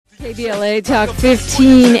KBLA Talk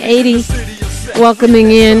 1580,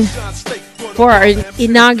 welcoming in for our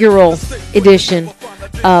inaugural edition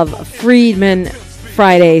of Freedmen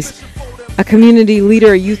Fridays. A community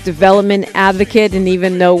leader, a youth development advocate, and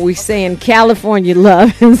even though we say in California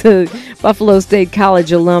love, is a Buffalo State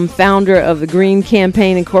College alum, founder of the Green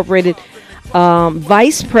Campaign Incorporated,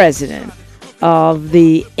 vice president of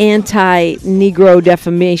the Anti-Negro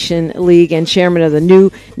Defamation League and chairman of the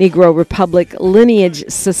New Negro Republic Lineage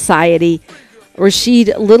Society,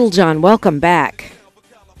 Rashid Littlejohn. Welcome back.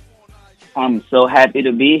 I'm so happy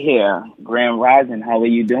to be here. Grand Rising, how are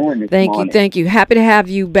you doing this morning? Thank you. Happy to have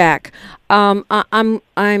you back. I'm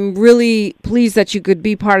really pleased that you could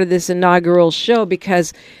be part of this inaugural show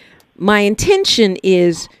because my intention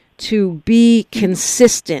is to be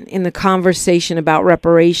consistent in the conversation about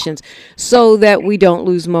reparations so that we don't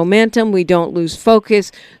lose momentum, we don't lose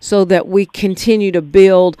focus, so that we continue to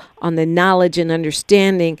build on the knowledge and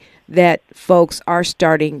understanding that folks are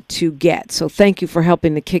starting to get. So thank you for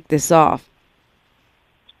helping to kick this off.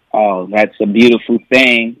 Oh, that's a beautiful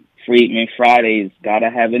thing. Freedmen Fridays,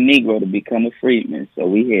 gotta have a Negro to become a freedman, so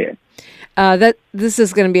we here. This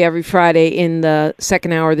is going to be every Friday in the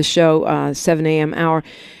second hour of the show, 7 a.m. hour.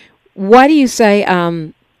 Why do you say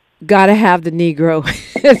gotta have the Negro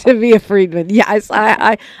to be a freedman? Yes,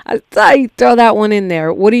 I thought you throw that one in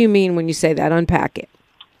there. What do you mean when you say that? Unpack it.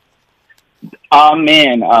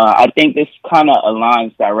 I think this kind of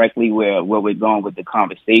aligns directly where we're going with the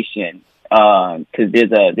conversation. Because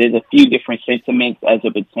there's a few different sentiments as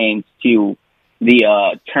it pertains to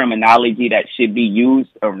the terminology that should be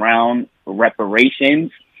used around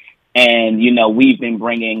reparations. And, you know, we've been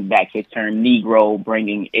bringing back the term Negro,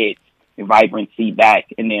 bringing its vibrancy back.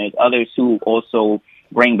 And there's others who also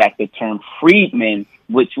bring back the term freedmen,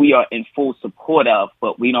 which we are in full support of,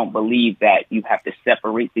 but we don't believe that you have to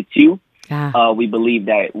separate the two. We believe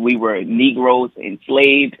that we were Negroes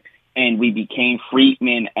enslaved and we became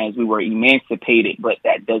freedmen as we were emancipated, but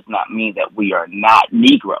that does not mean that we are not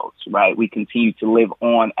Negroes, right? We continue to live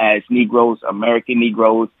on as Negroes, American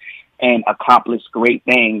Negroes, and accomplish great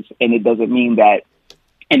things. And it doesn't mean that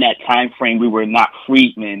in that time frame we were not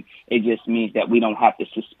freedmen. It just means that we don't have to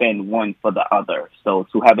suspend one for the other. So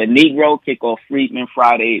to have a Negro kick off Freedmen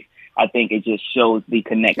Fridays, I think it just shows the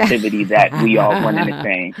connectivity that we are one and the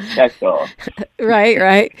same. That's all.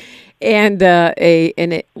 Right. And we're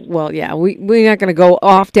not going to go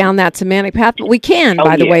off down that semantic path, but we can,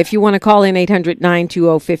 by the way, if you want to call in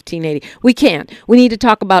 800-920-1580. We can. We need to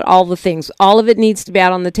talk about all the things. All of it needs to be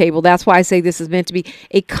out on the table. That's why I say this is meant to be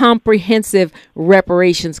a comprehensive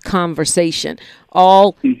reparations conversation.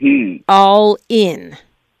 All in.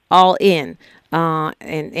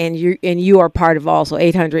 And you are part of also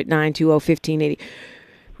 800-920-1580.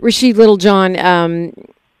 Rashid Littlejohn,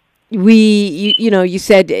 you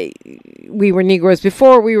said we were Negroes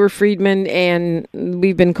before we were freedmen, and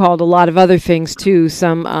we've been called a lot of other things too.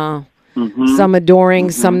 Some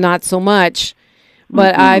adoring, some not so much.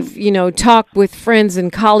 But I've talked with friends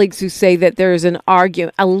and colleagues who say that there's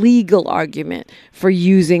a legal argument for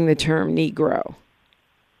using the term Negro.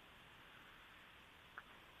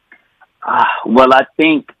 Well, I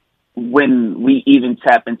think when we even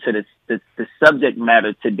tap into the subject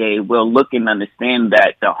matter today, we'll look and understand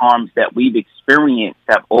that the harms that we've experienced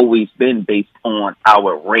have always been based on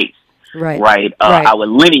our race, right? Our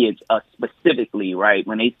lineage specifically, right?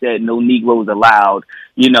 When they said no Negroes allowed,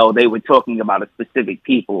 they were talking about a specific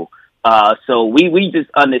people. So we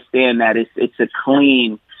just understand that it's a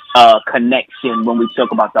clean connection when we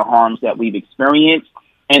talk about the harms that we've experienced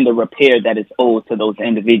and the repair that is owed to those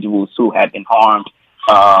individuals who have been harmed.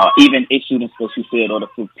 Even issued in Social Security Order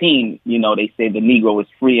 15, they say the Negro is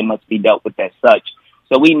free and must be dealt with as such.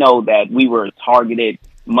 So we know that we were targeted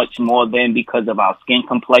much more than because of our skin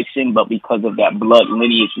complexion, but because of that blood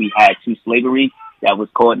lineage we had to slavery that was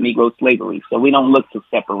called Negro slavery. So we don't look to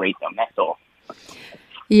separate them. That's all.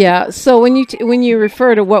 Yeah. So when you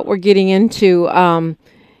refer to what we're getting into,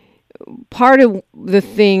 part of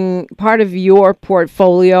your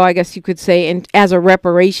portfolio, I guess you could say, and as a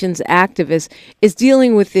reparations activist, is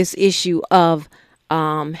dealing with this issue of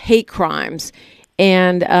hate crimes.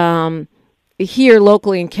 And here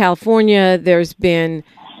locally in California, there's been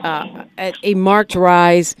a marked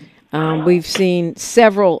rise. We've seen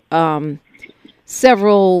several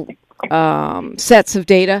sets of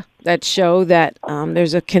data that show that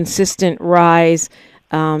there's a consistent rise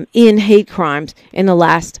in hate crimes in the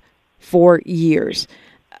last 4 years.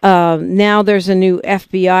 Now there's a new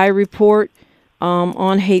FBI report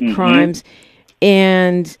on hate crimes,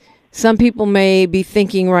 and some people may be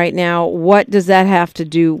thinking right now, what does that have to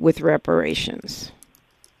do with reparations?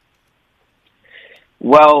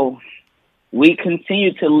 Well, we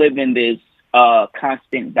continue to live in this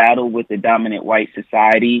constant battle with the dominant white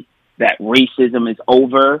society that racism is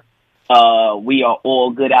over. We are all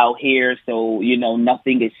good out here, so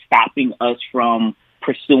nothing is stopping us from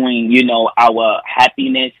pursuing our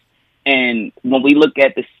happiness. And when we look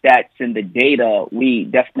at the stats and the data, we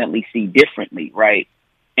definitely see differently, right?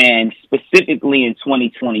 And specifically in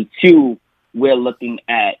 2022, we're looking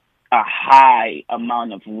at a high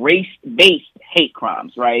amount of race-based hate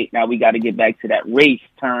crimes, right? Now, we got to get back to that race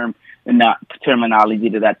term and not terminology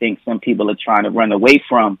that I think some people are trying to run away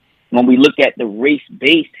from. When we look at the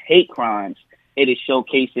race-based hate crimes, it is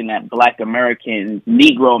showcasing that Black Americans,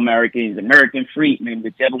 Negro Americans, American freedmen,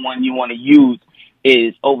 whichever one you want to use,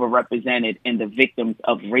 is overrepresented in the victims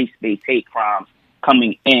of race-based hate crimes,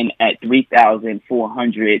 coming in at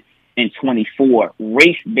 3,424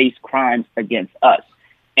 race-based crimes against us.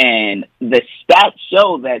 And the stats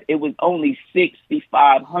show that it was only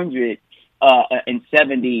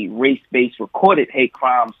 6,570 race-based recorded hate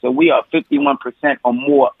crimes. So we are 51% or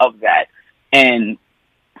more of that. And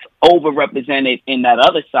overrepresented in that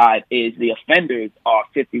other side is the offenders are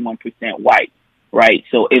 51% white, right?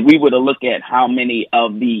 So if we were to look at how many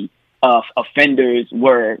of the offenders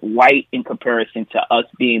were white in comparison to us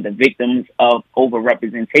being the victims of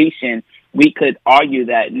overrepresentation, we could argue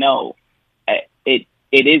that no,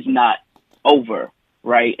 it is not over,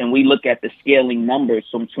 right? And we look at the scaling numbers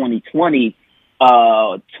from 2020,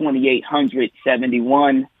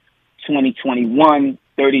 2,871, 2021,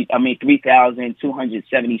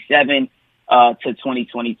 3,277, to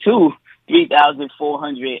 2022,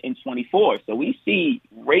 3,424. So we see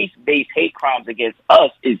race-based hate crimes against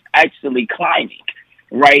us is actually climbing,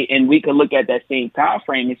 right? And we could look at that same time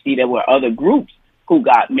frame and see there were other groups who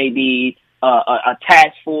got maybe a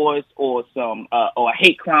task force or or a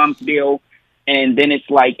hate crimes bill. And then it's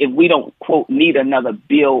like, if we don't, quote, need another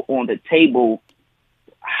bill on the table,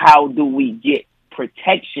 how do we get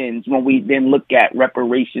protections when we then look at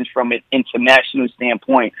reparations from an international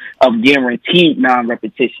standpoint of guaranteed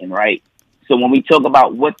non-repetition, right? So when we talk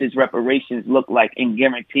about what does reparations look like in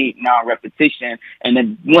guaranteed non-repetition, and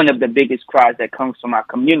then one of the biggest cries that comes from our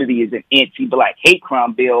community is an anti-Black hate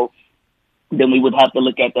crime bill, then we would have to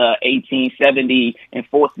look at the 1870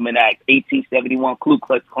 Enforcement Act, 1871 Ku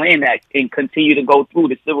Klux Klan Act, and continue to go through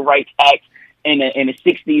the Civil Rights Act in the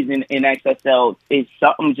 60s in XSL. Is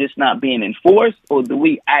something just not being enforced, or do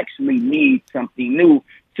we actually need something new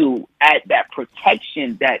to add that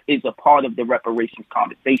protection that is a part of the reparations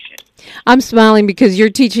conversation? I'm smiling because you're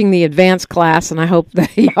teaching the advanced class, and I hope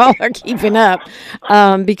that y'all are keeping up,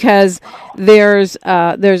 because there's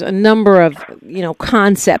a number of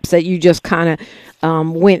concepts that you just kind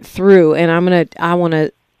of went through, and I want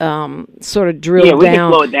to sort of drill down. Yeah, we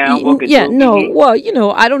can slow it down. Well,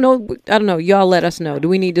 I don't know. Y'all let us know. Do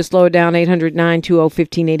we need to slow it down?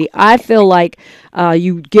 800-920-1580. I feel like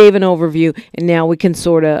you gave an overview, and now we can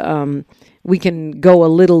sort of we can go a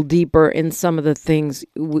little deeper in some of the things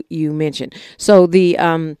you mentioned. So the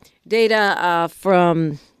data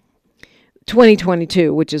from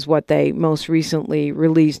 2022, which is what they most recently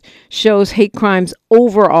released, shows hate crimes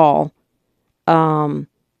overall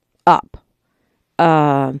up.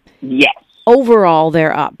 Yes. Overall,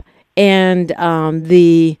 they're up, and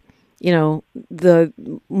the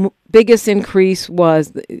biggest increase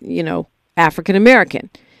was African American.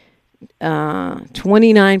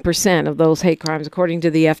 29% of those hate crimes, according to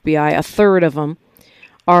the FBI, a third of them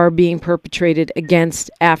are being perpetrated against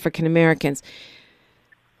African Americans.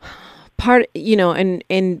 Part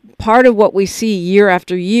of what we see year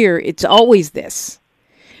after year, it's always this.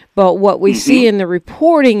 But what we see in the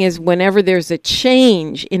reporting is whenever there's a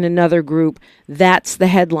change in another group, that's the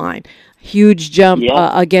headline. Huge jump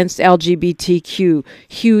against LGBTQ.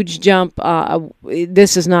 Huge jump.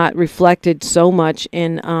 This is not reflected so much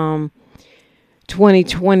in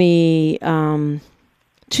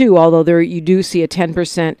 2022, although you do see a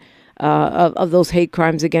 10% of those hate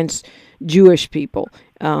crimes against Jewish people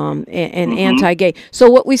and anti-gay. So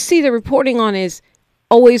what we see the reporting on is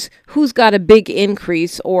always who's got a big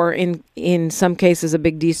increase, or in some cases a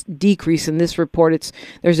big decrease. In this report,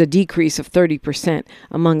 there's a decrease of 30%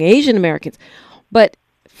 among Asian Americans. But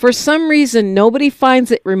for some reason, nobody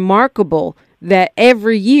finds it remarkable that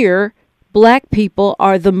every year Black people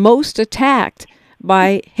are the most attacked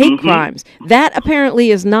by hate crimes. That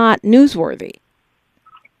apparently is not newsworthy.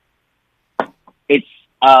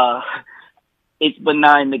 It's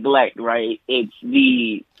benign neglect, right? It's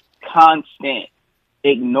the constant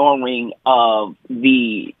ignoring of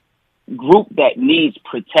the group that needs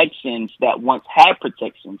protections that once had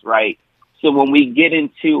protections, right? So when we get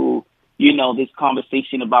into, this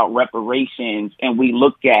conversation about reparations, and we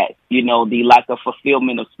look at, the lack of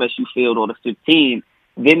fulfillment of Special Field Order 15,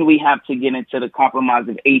 then we have to get into the compromise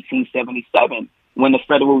of 1877 when the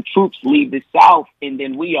federal troops leave the South, and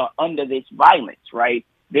then we are under this violence, right?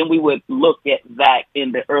 Then we would look at that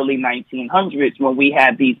in the early 1900s when we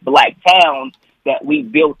had these black towns that we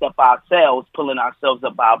built up ourselves, pulling ourselves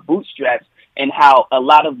up our bootstraps, and how a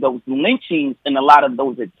lot of those lynchings and a lot of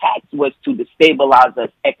those attacks was to destabilize us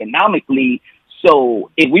economically.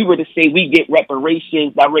 So if we were to say we get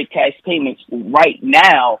reparations, direct cash payments right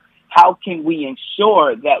now, how can we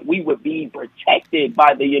ensure that we would be protected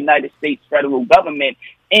by the United States federal government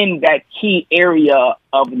in that key area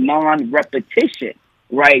of non-repetition,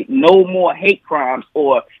 right? No more hate crimes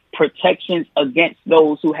or protections against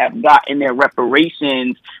those who have gotten their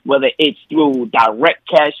reparations, whether it's through direct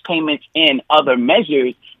cash payments and other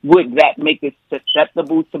measures. Would that make us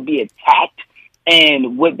susceptible to be attacked?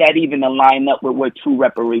 And would that even align up with what true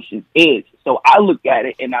reparations is? So I look at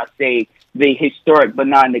it and I say the historic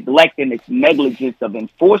benign neglect and its negligence of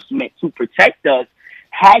enforcement to protect us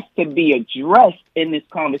has to be addressed in this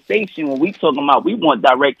conversation when we talking about we want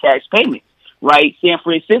direct cash payments. Right? San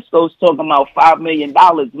Francisco's talking about $5 million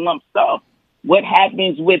lump sum. What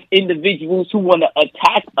happens with individuals who want to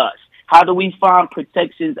attack us? How do we find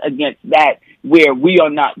protections against that where we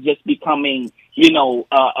are not just becoming,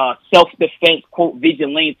 self-defense, quote,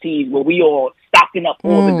 vigilantes, where we are stocking up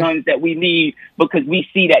all the guns that we need because we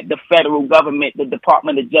see that the federal government, the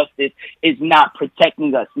Department of Justice, is not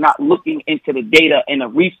protecting us, not looking into the data and the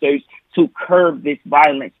research to curb this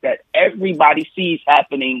violence that everybody sees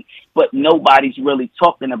happening, but nobody's really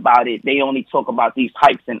talking about it. They only talk about these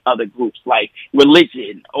hypes in other groups like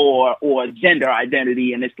religion or gender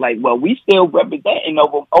identity. And it's like, well, we still represent and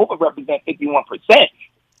overrepresent 51%.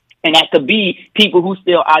 And that could be people who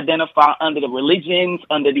still identify under the religions,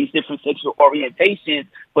 under these different sexual orientations.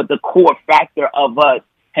 But the core factor of us,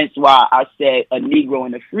 hence why I said a Negro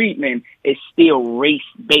and a freedman, is still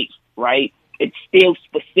race-based, right? It's still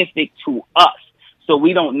specific to us. So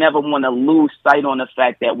we don't never want to lose sight on the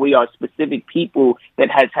fact that we are specific people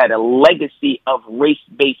that has had a legacy of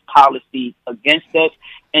race-based policies against us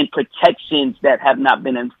and protections that have not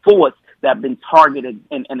been enforced, that have been targeted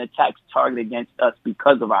and attacks targeted against us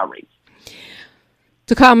because of our race.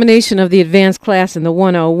 It's a combination of the advanced class and the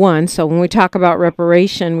 101. So when we talk about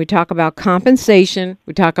reparation, we talk about compensation,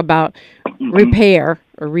 we talk about repair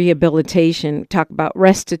or rehabilitation, we talk about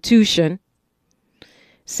restitution,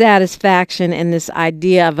 satisfaction, and this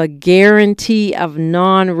idea of a guarantee of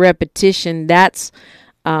non-repetition. That's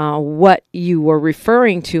what you were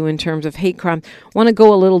referring to in terms of hate crime. I want to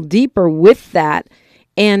go a little deeper with that.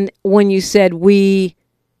 And when you said we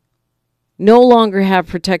no longer have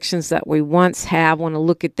protections that we once have, want to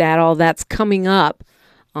look at that. All that's coming up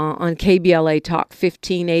on KBLA Talk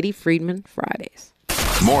 1580 Freedmen Fridays.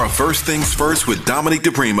 More of First Things First with Dominique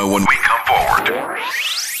DePrima when we come forward.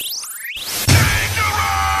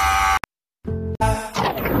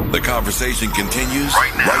 The conversation continues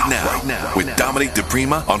right now with Dominique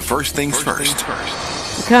DePrima on First Things First.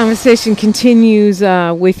 The conversation continues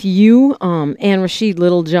with you and Rashid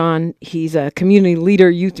Littlejohn. He's a community leader,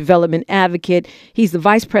 youth development advocate. He's the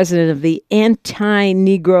vice president of the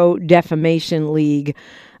Anti-Negro Defamation League.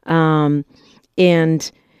 And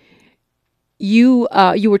you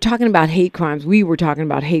were talking about hate crimes. We were talking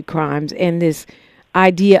about hate crimes and this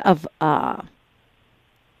idea of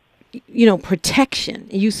protection.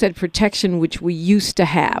 You said protection, which we used to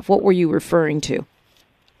have. What were you referring to?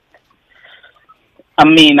 I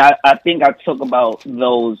mean, I think I talk about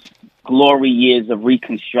those glory years of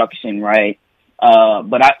Reconstruction, right?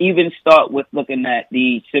 But I even start with looking at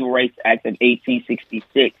the Civil Rights Act of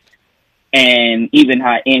 1866 and even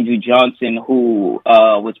how Andrew Johnson, who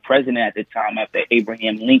was president at the time after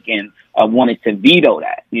Abraham Lincoln, wanted to veto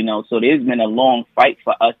that, So there's been a long fight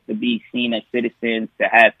for us to be seen as citizens, to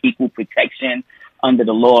have equal protection under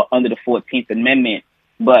the law, under the 14th Amendment.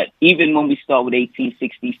 But even when we start with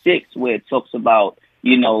 1866, where it talks about,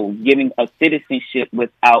 giving us citizenship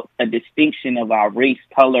without a distinction of our race,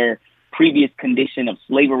 color, previous condition of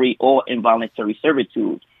slavery, or involuntary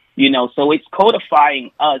servitude, so it's codifying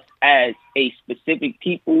us as a specific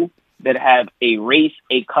people that have a race,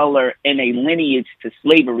 a color, and a lineage to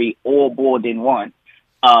slavery all boiled in one.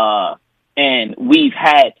 And we've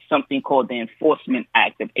had something called the Enforcement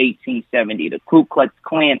Act of 1870, the Ku Klux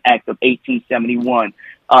Klan Act of 1871,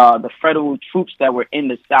 the federal troops that were in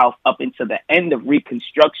the South up until the end of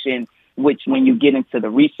Reconstruction, which when you get into the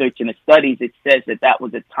research and the studies, it says that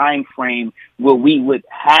was a time frame where we would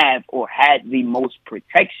have or had the most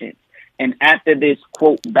protections. And after this,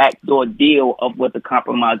 quote, backdoor deal of what the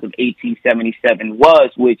Compromise of 1877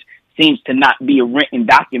 was, which seems to not be a written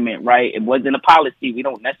document, right? It wasn't a policy. We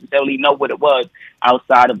don't necessarily know what it was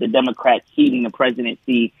outside of the Democrats ceding the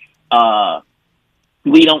presidency.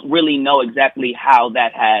 We don't really know exactly how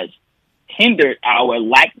that has hindered our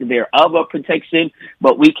lack thereof of protection,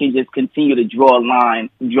 but we can just continue to draw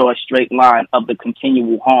a straight line of the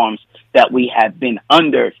continual harms that we have been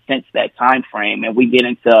under since that time frame. And we get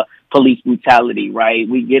into police brutality, right?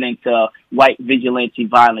 We get into white vigilante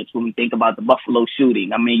violence when we think about the Buffalo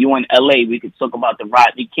shooting. I mean, you in LA, we could talk about the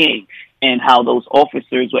Rodney King and how those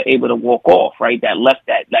officers were able to walk off, right? That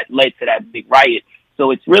led to that big riot.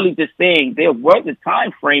 So it's really just saying there was a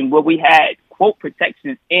time frame where we had, quote,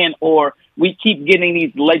 protections and or we keep getting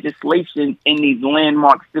these legislations in these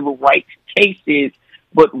landmark civil rights cases,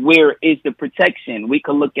 but where is the protection? We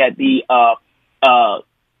could look at the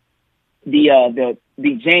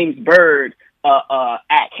James Byrd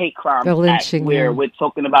Act, hate crime the lynching, act, where we're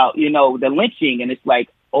talking about, the lynching, and it's like,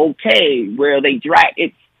 okay, where they drag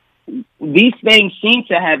it's these things seem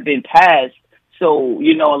to have been passed. So,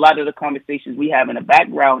 a lot of the conversations we have in the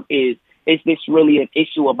background is this really an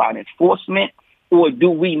issue about enforcement, or do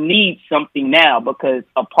we need something now? Because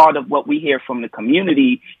a part of what we hear from the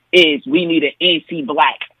community is we need an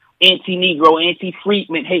anti-Black, anti-Negro,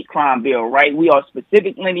 anti-Freedmen hate crime bill, right? We are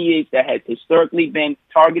specific lineage that has historically been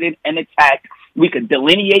targeted and attacked. We could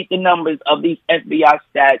delineate the numbers of these FBI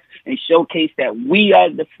stats and showcase that we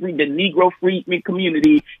as the Negro Freedmen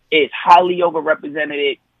community is highly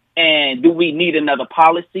overrepresented. And do we need another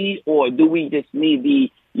policy, or do we just need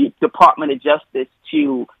the Department of Justice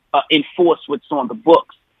to enforce what's on the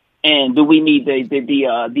books? And do we need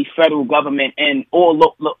the federal government and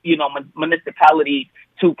all municipalities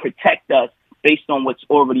to protect us based on what's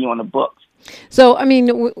already on the books? So, I mean,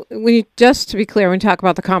 just to be clear, when we talk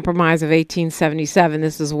about the Compromise of 1877,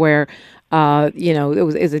 this is where,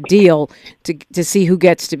 is a deal to see who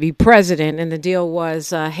gets to be president. And the deal was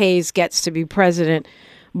Hayes gets to be president,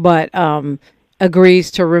 but agrees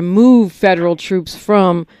to remove federal troops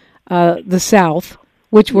from the South,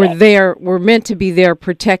 which were meant to be there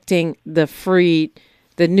protecting the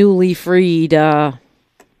newly freed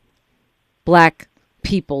Black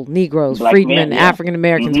people, Negroes, freedmen, African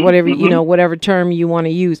Americans, whatever term you want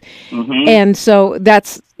to use. Mm-hmm. And so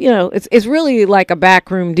that's, it's really like a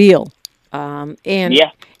backroom deal. And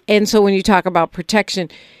so when you talk about protection,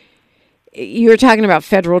 you're talking about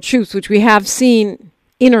federal troops, which we have seen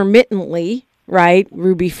intermittently, right?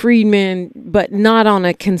 Ruby Freedman, but not on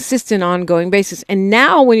a consistent, ongoing basis. And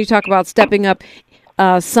now when you talk about stepping up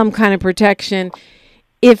some kind of protection,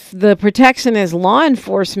 if the protection is law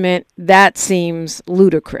enforcement, that seems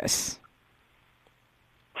ludicrous.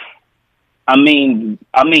 I mean,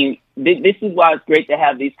 this is why it's great to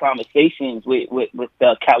have these conversations with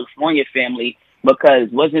the California family,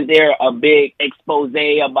 because wasn't there a big expose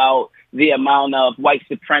about the amount of white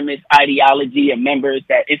supremacist ideology and members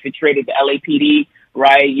that infiltrated the LAPD,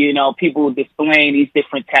 right? People displaying these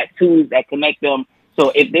different tattoos that connect them. So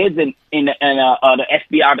if there's the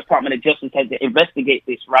FBI, Department of Justice, has to investigate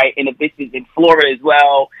this, right? And if this is in Florida as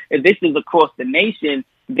well, if this is across the nation,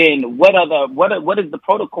 then what is the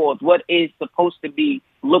protocols? What is supposed to be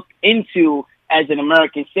looked into as an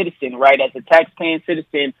American citizen, right? As a taxpaying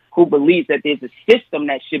citizen who believes that there's a system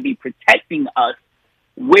that should be protecting us.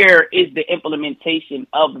 Where is the implementation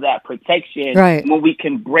of that protection when we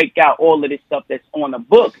can break out all of this stuff that's on the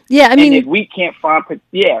book? Yeah, I mean, and if we can't find,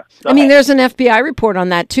 there's an FBI report on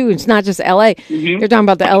that too. It's not just L.A. Mm-hmm. They're talking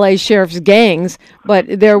about the L.A. sheriff's gangs, but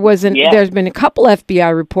there's been a couple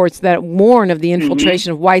FBI reports that warn of the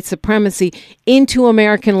infiltration of white supremacy into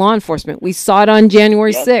American law enforcement. We saw it on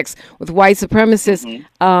January 6th with white supremacist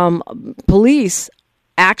police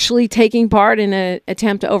actually taking part in an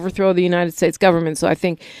attempt to overthrow the United States government. So I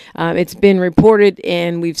think it's been reported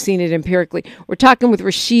and we've seen it empirically. We're talking with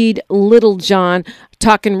Rashid Littlejohn,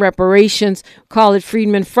 talking reparations, call it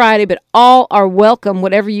Freedmen Friday, but all are welcome.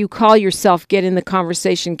 Whatever you call yourself, get in the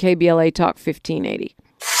conversation. KBLA Talk 1580.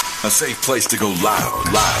 A safe place to go loud.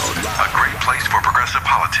 A great place for progressive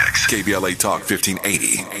politics. KBLA Talk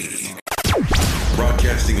 1580.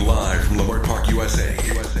 Broadcasting live from Leimert Park, USA.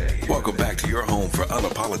 Welcome back to your home for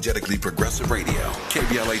unapologetically progressive radio.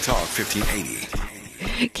 KBLA Talk 1580.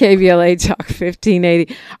 KBLA Talk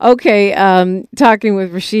 1580. Okay, talking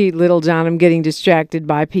with Rashid Littlejohn. I'm getting distracted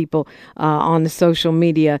by people on the social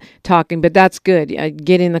media talking, but that's good.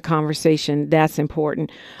 Get in the conversation. That's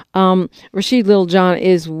important. Rashid Littlejohn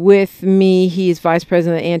is with me. He is Vice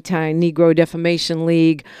President of the Anti-Negro Defamation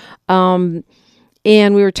League.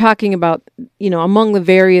 And we were talking about, among the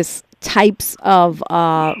various types of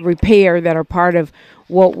repair that are part of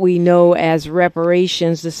what we know as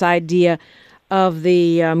reparations, this idea of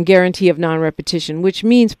the guarantee of non-repetition, which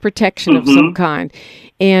means protection of some kind.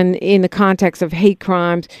 And in the context of hate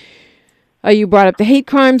crimes, you brought up the hate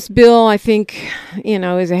crimes bill. I think,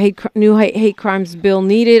 is a new hate crimes bill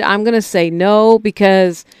needed? I'm going to say no,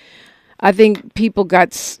 because I think people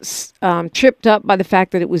got tripped up by the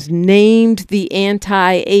fact that it was named the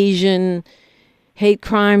anti-Asian hate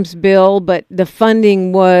crimes bill, but the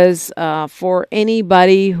funding was for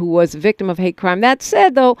anybody who was a victim of hate crime. That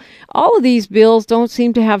said, though, all of these bills don't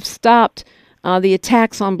seem to have stopped the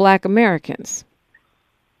attacks on Black Americans.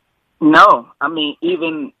 No, I mean,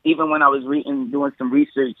 even when I was doing some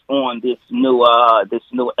research on this new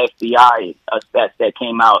FBI stats that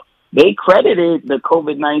came out, they credited the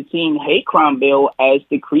COVID-19 hate crime bill as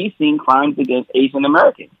decreasing crimes against Asian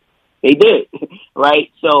Americans. They did,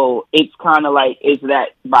 right? So it's kind of like, is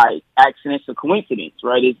that by accident or coincidence,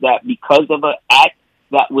 right? Is that because of an act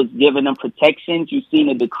that was giving them protections, you've seen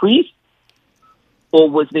a decrease? Or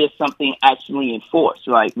was there something actually enforced,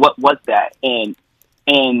 right? What was that? And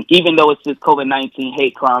even though it's this COVID-19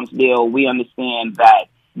 hate crimes bill, we understand that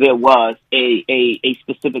there was a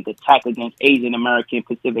specific attack against Asian American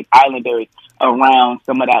Pacific Islanders around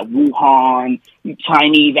some of that Wuhan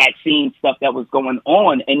Chinese vaccine stuff that was going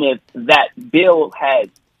on. And if that bill has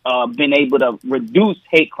been able to reduce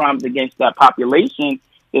hate crimes against that population,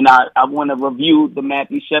 then I want to review the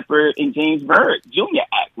Matthew Shepard and James Byrd Jr.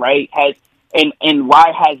 Act, right? And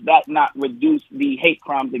why has that not reduced the hate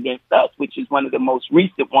crimes against us, which is one of the most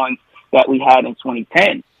recent ones that we had in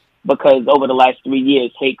 2010? Because over the last 3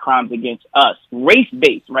 years, hate crimes against us,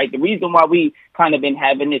 race-based, right? The reason why we kind of been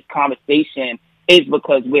having this conversation is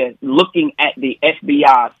because we're looking at the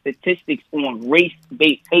FBI statistics on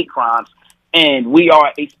race-based hate crimes, and we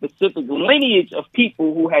are a specific lineage of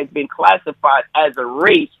people who has been classified as a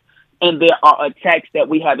race, and there are attacks that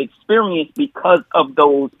we have experienced because of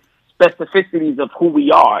those specificities of who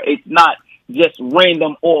we are. It's not just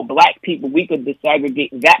random all Black people. We could disaggregate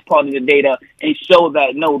that part of the data and show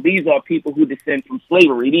that, no, these are people who descend from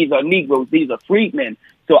slavery. These are Negroes. These are freedmen.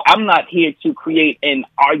 So I'm not here to create an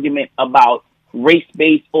argument about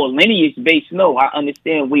race-based or lineage-based. No, I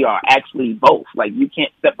understand we are actually both. Like, you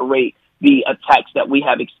can't separate the attacks that we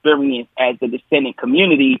have experienced as the descendant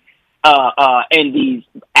community and these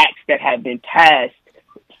acts that have been passed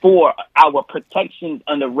for our protections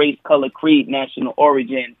under race, color, creed, national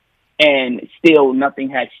origin. And still nothing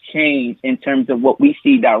has changed in terms of what we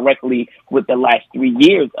see directly with the last 3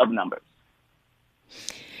 years of numbers.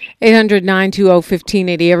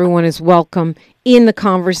 800-920-1580. Everyone is welcome in the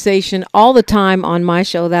conversation all the time on my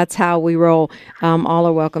show. That's how we roll. All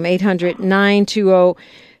are welcome.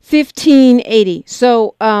 800-920-1580.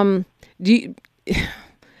 So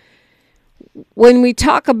when we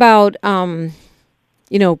talk about,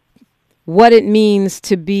 what it means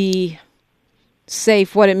to be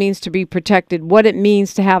safe, what it means to be protected, what it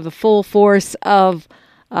means to have the full force of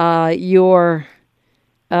your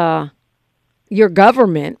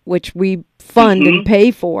government, which we fund and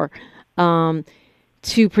pay for,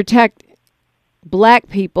 to protect Black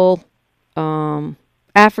people,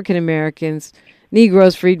 African Americans,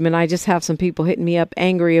 Negroes, freedmen. I just have some people hitting me up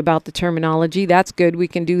angry about the terminology. That's good. We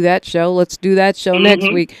can do that show. Let's do that show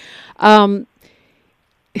next week.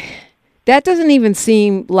 That doesn't even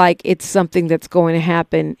seem like it's something that's going to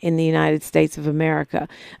happen in the United States of America.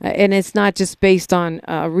 And it's not just based on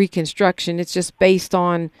Reconstruction. It's just based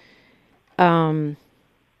on the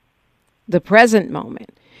present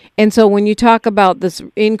moment. And so when you talk about this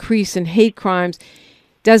increase in hate crimes,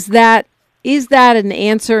 is that an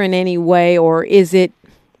answer in any way, or does it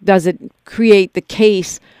create the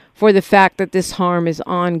case for the fact that this harm is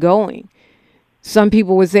ongoing? Some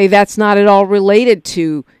people would say that's not at all related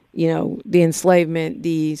to the enslavement,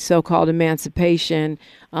 the so-called emancipation,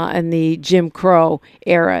 and the Jim Crow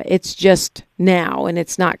era. It's just now, and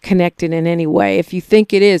it's not connected in any way. If you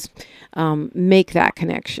think it is, make that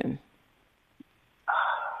connection.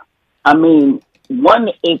 I mean, one,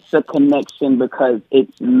 it's a connection because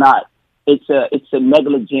it's not. It's a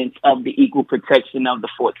negligence of the equal protection of the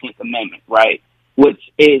 14th Amendment, right?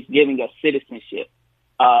 Which is giving us citizenship.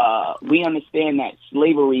 We understand that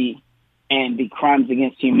slavery and the crimes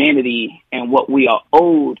against humanity and what we are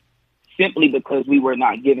owed simply because we were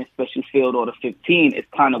not given Special Field Order 15 is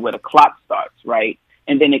kind of where the clock starts, right?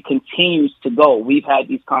 And then it continues to go. We've had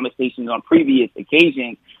these conversations on previous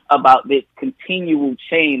occasions about this continual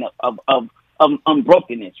chain of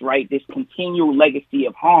unbrokenness, right? This continual legacy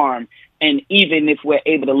of harm. And even if we're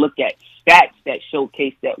able to look at stats that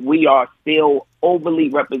showcase that we are still overly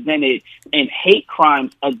represented in hate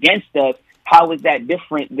crimes against us, how is that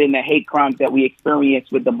different than the hate crimes that we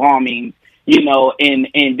experienced with the bombings,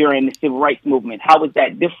 and during the civil rights movement? How is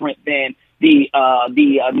that different than the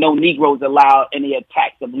no Negroes allowed and the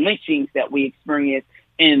attacks of lynchings that we experienced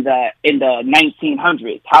in the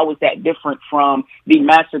 1900s? How is that different from the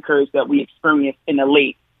massacres that we experienced in the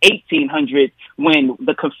late 1800s when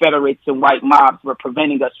the Confederates and white mobs were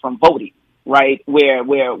preventing us from voting, right? Where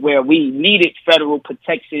we needed federal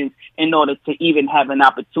protections in order to even have an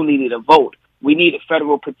opportunity to vote. We needed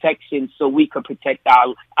federal protection so we could protect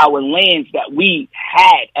our lands that we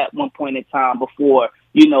had at one point in time before,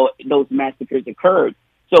 those massacres occurred.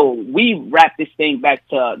 So we wrap this thing back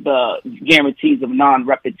to the guarantees of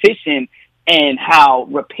non-repetition and how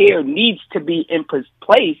repair needs to be in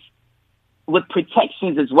place with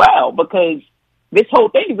protections as well, because this whole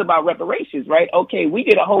thing is about reparations, right? Okay, we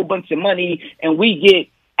get a whole bunch of money and we get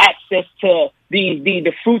access to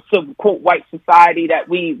the fruits of, quote, white society that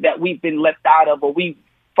we've been left out of, or we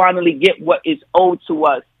finally get what is owed to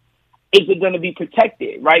us. Is it going to be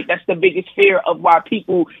protected, right? That's the biggest fear of why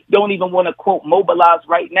people don't even want to, quote, mobilize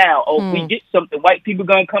right now. Or if we get something, white people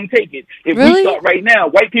going to come take it. If we start right now,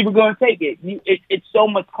 white people going to take it. It's so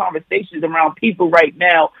much conversations around people right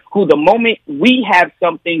now who the moment we have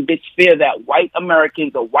something, this fear that white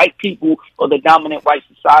Americans or white people or the dominant white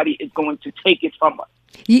society is going to take it from us.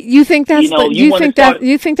 You think that's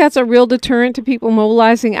you think that's a real deterrent to people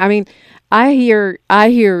mobilizing? I mean, I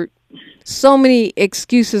hear so many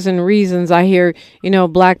excuses and reasons. I hear,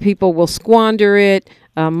 black people will squander it.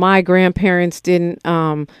 My grandparents didn't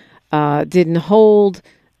hold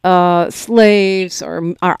slaves,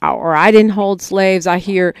 or I didn't hold slaves. I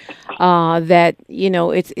hear that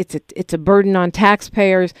it's a burden on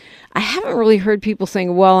taxpayers. I haven't really heard people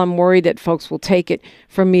saying, "Well, I'm worried that folks will take it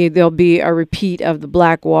from me. There'll be a repeat of the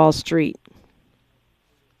Black Wall Street."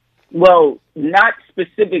 Well, not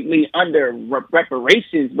specifically under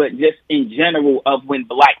reparations, but just in general of when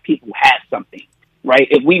black people have something, right?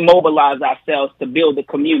 If we mobilize ourselves to build a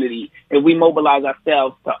community, if we mobilize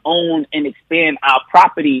ourselves to own and expand our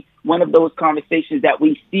property, one of those conversations that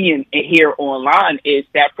we see and hear online is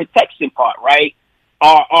that protection part, right?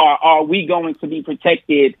 Are we going to be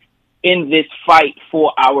protected in this fight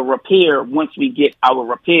for our repair once we get our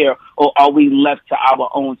repair, or are we left to our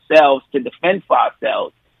own selves to defend for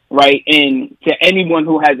ourselves? Right. And to anyone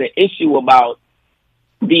who has an issue about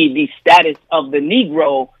the status of the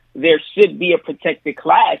Negro, there should be a protected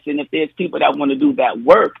class. And if there's people that want to do that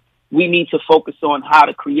work, we need to focus on how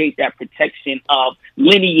to create that protection of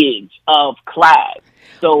lineage, of class,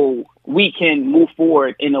 so we can move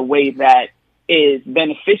forward in a way that is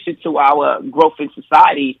beneficial to our growth in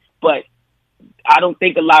society. But I don't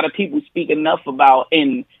think a lot of people speak enough about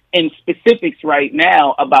in specifics right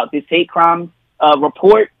now about this hate crime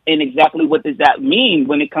report and exactly what does that mean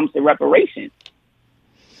when it comes to reparations.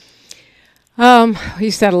 You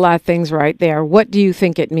said a lot of things right there. What do you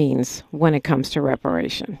think it means when it comes to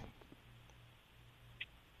reparation?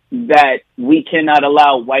 That we cannot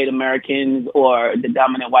allow white Americans or the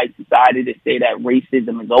dominant white society to say that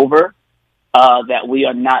racism is over, that we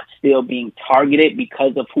are not still being targeted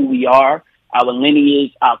because of who we are, our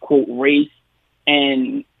lineage, our, quote, race,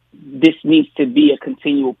 and this needs to be a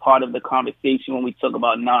continual part of the conversation when we talk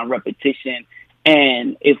about non-repetition,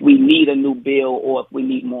 and if we need a new bill or if we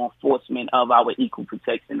need more enforcement of our equal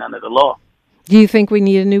protection under the law. Do you think we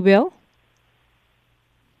need a new bill?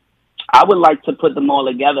 I would like to put them all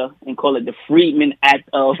together and call it the Freedmen Act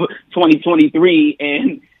of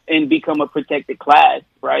 2023 and become a protected class,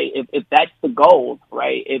 right? If that's the goal,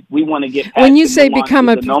 right? If we want to get past when you say become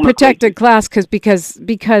a protected class,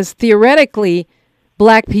 because theoretically,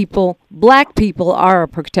 Black people are a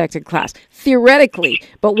protected class, theoretically.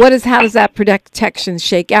 But how does that protection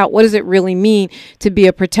shake out? What does it really mean to be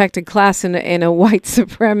a protected class in a white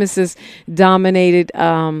supremacist dominated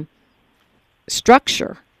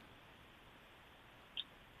structure?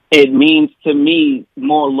 It means to me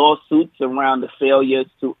more lawsuits around the failures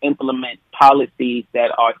to implement policies that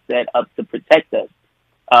are set up to protect us.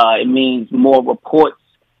 It means more reports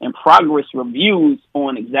and progress reviews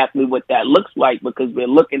on exactly what that looks like, because we're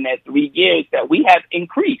looking at 3 years that we have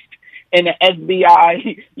increased in the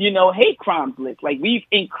FBI, hate crimes list. Like, we've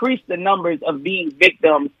increased the numbers of being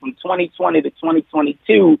victims from 2020 to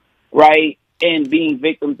 2022, right? And being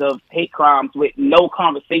victims of hate crimes with no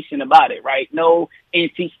conversation about it, right? No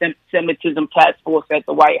anti-Semitism task force at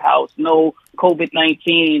the White House, no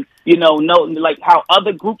COVID-19, no, like how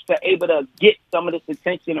other groups are able to get some of this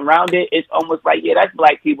attention around it. It's almost like, yeah, that's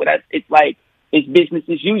black people. It's like it's business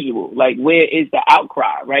as usual. Like, where is the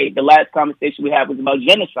outcry, right? The last conversation we had was about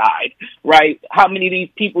genocide, right? How many of these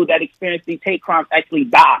people that experienced these hate crimes actually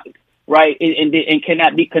died, right? And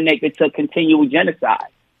cannot be connected to continual genocide.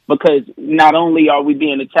 Because not only are we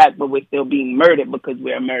being attacked, but we're still being murdered because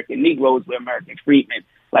we're American Negroes, we're American freedmen.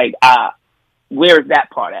 Like, where's that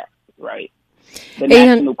part at, right? The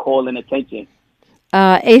national call and attention.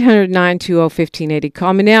 800-920-1580.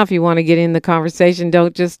 Call me now if you want to get in the conversation.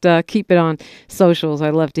 Don't just keep it on socials.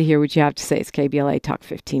 I'd love to hear what you have to say. It's KBLA Talk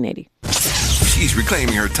 1580. She's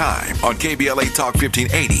reclaiming her time on KBLA Talk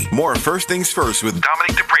 1580. More First Things First with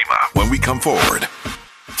Dominique DePrima when we come forward.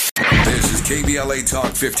 This is KBLA Talk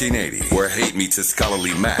 1580, where hate meets a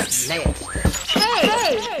scholarly match. Hey!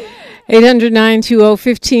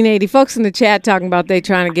 800-920-1580. Folks in the chat talking about they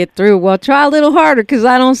trying to get through. Well, try a little harder because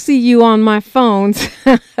I don't see you on my phones.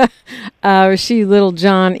 Rashid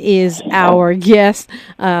Littlejohn is our guest.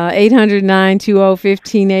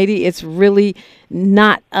 800-920-1580. It's really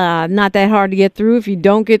not that hard to get through. If you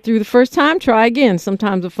don't get through the first time, try again.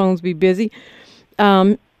 Sometimes the phones be busy.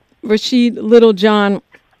 Rashid Littlejohn,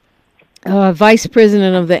 Vice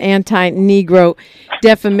President of the Anti-Negro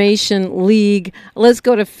Defamation League. Let's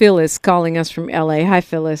go to Phyllis calling us from L.A. Hi,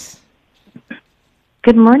 Phyllis.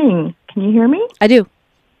 Good morning. Can you hear me? I do.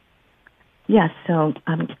 Yes. So,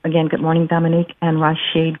 again, good morning, Dominique and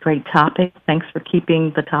Rashid. Great topic. Thanks for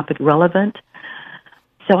keeping the topic relevant.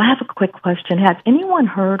 So I have a quick question. Has anyone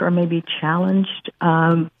heard or maybe challenged,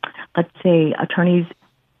 let's say, attorneys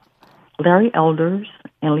Larry Elders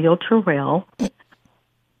and Leo Terrell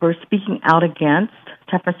for speaking out against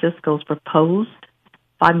San Francisco's proposed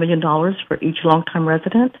 $5 million for each longtime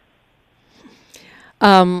resident?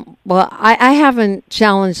 Well, I haven't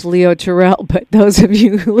challenged Leo Terrell, but those of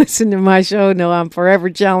you who listen to my show know I'm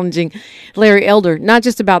forever challenging Larry Elder, not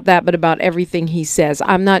just about that, but about everything he says.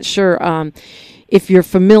 I'm not sure if you're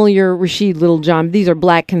familiar, Rashid Littlejohn, these are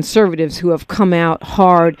black conservatives who have come out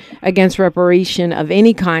hard against reparation of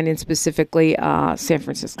any kind, and specifically San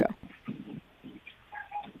Francisco.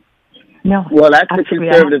 No. Well, that's the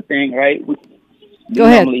conservative thing, right? Go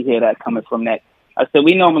ahead. Normally hear that coming from that. I said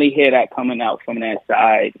we normally hear that coming out from that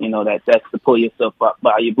side. You know, that's to pull yourself up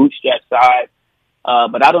by your bootstrap side.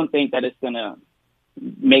 But I don't think that it's gonna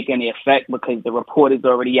make any effect because the report is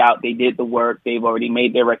already out. They did the work. They've already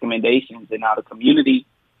made their recommendations, and now the community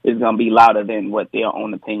is gonna be louder than what their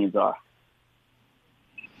own opinions are.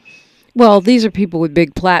 Well, these are people with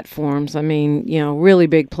big platforms. I mean, really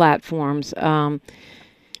big platforms.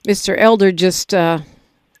 Mr. Elder just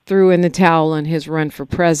threw in the towel on his run for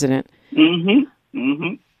president. Mm-hmm.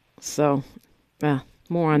 Mm-hmm. So,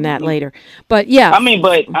 more on that later. But yeah, I mean,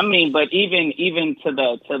 but even to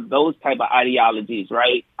those type of ideologies,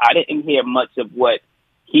 right? I didn't hear much of what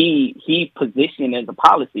he positioned as a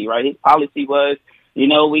policy, right? His policy was,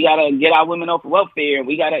 we gotta get our women off welfare, and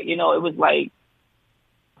we gotta, it was like.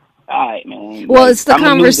 All right, man. Well, it's the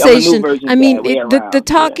conversation. The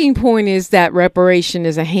talking yeah. point is that reparation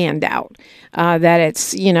is a handout, that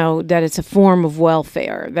it's a form of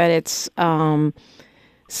welfare, that it's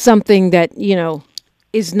something that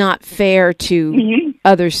is not fair to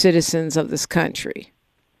other citizens of this country.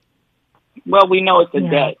 Well, we know it's a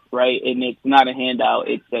debt, right? And it's not a handout.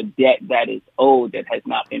 It's a debt that is owed that has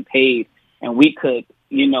not been paid, and we could.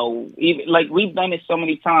 Even like we've done it so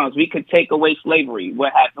many times, we could take away slavery.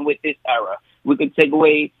 What happened with this era? We could take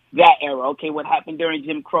away that era. Okay, what happened during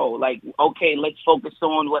Jim Crow? Like, okay, let's focus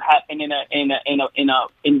on what happened in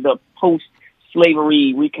the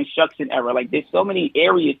post-slavery Reconstruction era. Like, there's so many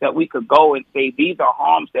areas that we could go and say these are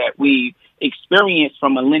harms that we experienced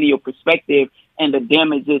from a lineal perspective, and the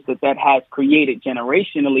damages that has created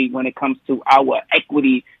generationally when it comes to our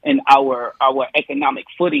equity and our economic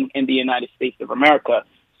footing in the United States of America.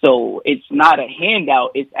 So it's not a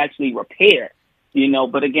handout, it's actually repair,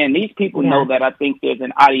 But again, these people know that I think there's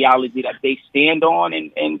an ideology that they stand on,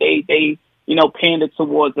 and they pander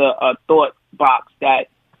towards a thought box that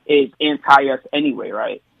is anti-us anyway,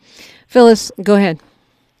 right? Phyllis, go ahead.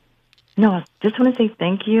 No, I just want to say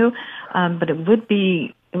thank you, but it would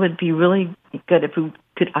be really good if we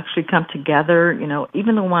could actually come together,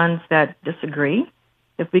 even the ones that disagree,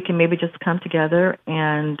 if we can maybe just come together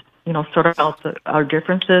and, sort out our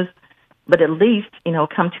differences, but at least,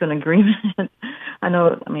 come to an agreement.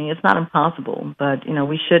 It's not impossible, but,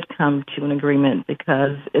 we should come to an agreement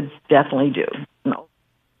because it's definitely due.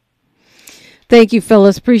 Thank you,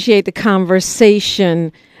 Phyllis. Appreciate the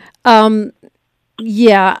conversation. Let's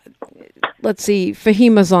see.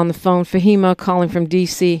 Fahima's on the phone. Fahima calling from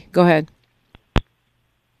D.C. Go ahead.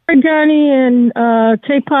 Donnie and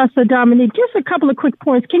Tay Pasa, Dominique, just a couple of quick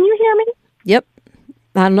points. Can you hear me? Yep.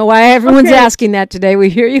 I don't know why everyone's asking that today. We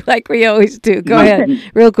hear you like we always do. Go ahead,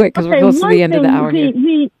 real quick, because we're close to the end of the hour here.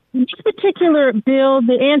 This particular bill,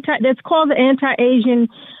 that's called the Anti-Asian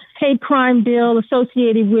Hate Crime Bill,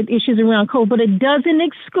 associated with issues around code, but it doesn't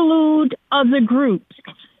exclude other groups.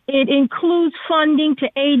 It includes funding to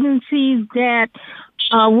agencies that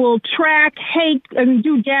will track hate and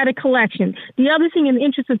do data collection. The other thing, in the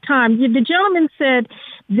interest of time, the gentleman said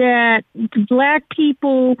that black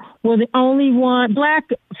people were the only one,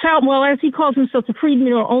 as he calls himself, the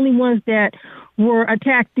freedmen are only ones that were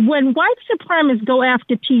attacked. When white supremacists go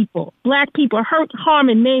after people, black people, hurt, harm,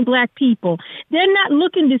 and maim black people, they're not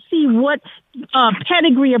looking to see what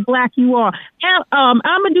pedigree of black you are.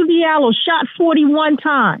 Amadou Diallo shot 41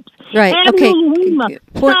 times. Right. Okay. Lima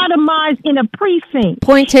sodomized in a precinct.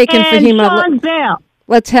 Point taken, and Fahima. Sean Bell.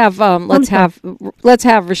 Let's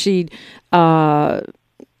have Rashid,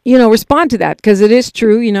 respond to that, because it is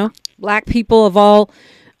true. Black people of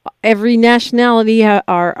every nationality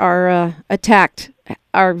are attacked,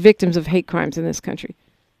 are victims of hate crimes in this country.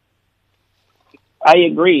 I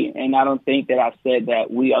agree, and I don't think that I said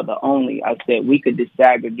that we are the only. I said we could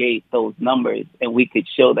disaggregate those numbers, and we could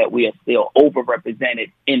show that we are still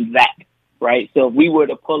overrepresented in that, right? So if we were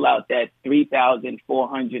to pull out that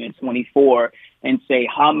 3,424 and say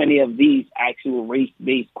how many of these actual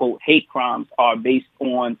race-based, quote, hate crimes are based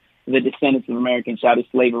on the descendants of American chattel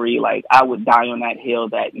slavery, like, I would die on that hill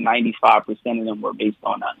that 95% of them were based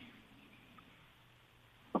on us.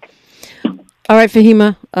 All right,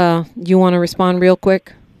 Fahima, you want to respond real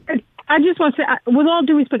quick? I just want to say, with all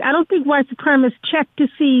due respect, I don't think white supremacists check to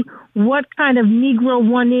see what kind of Negro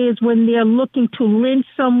one is when they're looking to lynch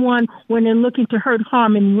someone, when they're looking to hurt,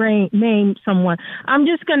 harm, and maim someone. I'm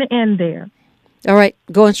just going to end there. All right,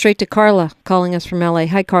 going straight to Carla, calling us from L.A.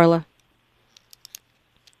 Hi, Carla.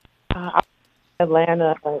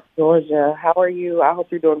 Atlanta, Georgia. How are you? I hope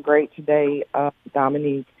you're doing great today,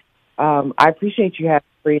 Dominique. I appreciate you having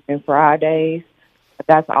Freedmen Fridays.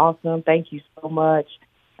 That's awesome. Thank you so much.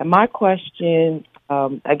 And my question,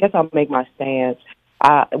 I guess I'll make my stance.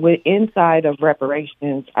 Inside of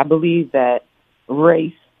reparations, I believe that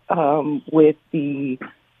race, with the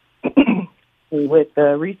with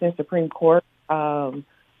the recent Supreme Court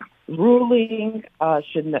ruling,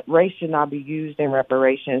 race should not be used in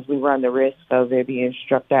reparations. We run the risk of it being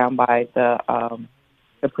struck down by the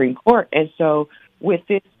Supreme Court. And so with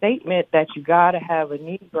this statement that you got to have a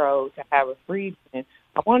Negro to have a freedman,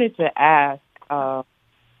 I wanted to ask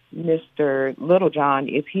Mr. Littlejohn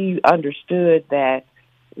if he understood that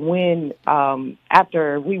when,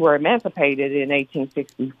 after we were emancipated in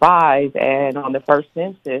 1865 and on the first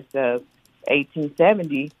census of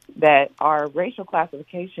 1870, that our racial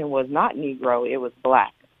classification was not Negro, it was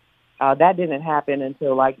black. That didn't happen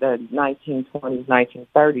until like the 1920s,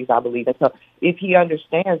 1930s, I believe. And so if he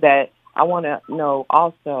understands that, I want to know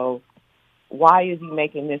also, why is he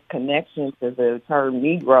making this connection to the term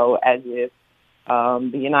Negro as if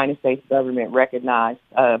the United States government recognized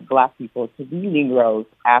black people to be Negroes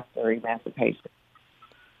after emancipation?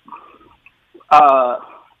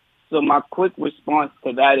 So my quick response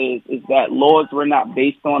to that is that laws were not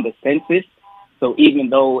based on the census. So even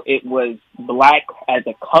though it was black as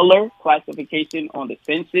a color classification on the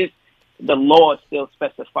census, the law still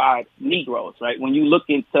specified Negroes, right? When you look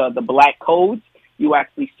into the black codes, you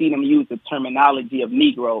actually see them use the terminology of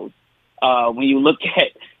Negroes. When you look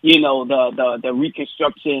at, the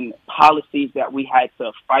Reconstruction policies that we had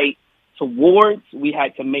to fight towards, we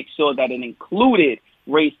had to make sure that it included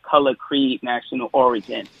race, color, creed, national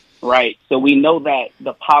origin, right? So we know that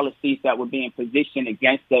the policies that were being positioned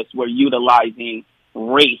against us were utilizing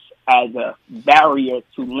race as a barrier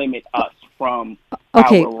to limit us from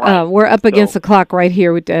okay, we're up against the clock right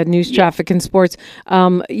here with news, traffic, and sports.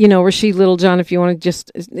 Rashid Littlejohn, if you want to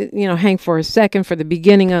just, hang for a second for the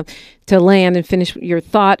beginning to land and finish your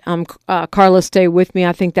thought. Carla, stay with me.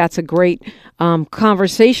 I think that's a great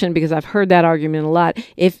conversation because I've heard that argument a lot.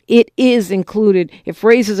 If it is included, if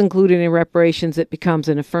race is included in reparations, it becomes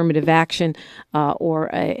an affirmative action or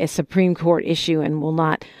a Supreme Court issue and will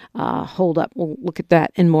not hold up. We'll look at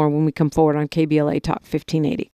that and more when we come forward on KBLA Talk 1580.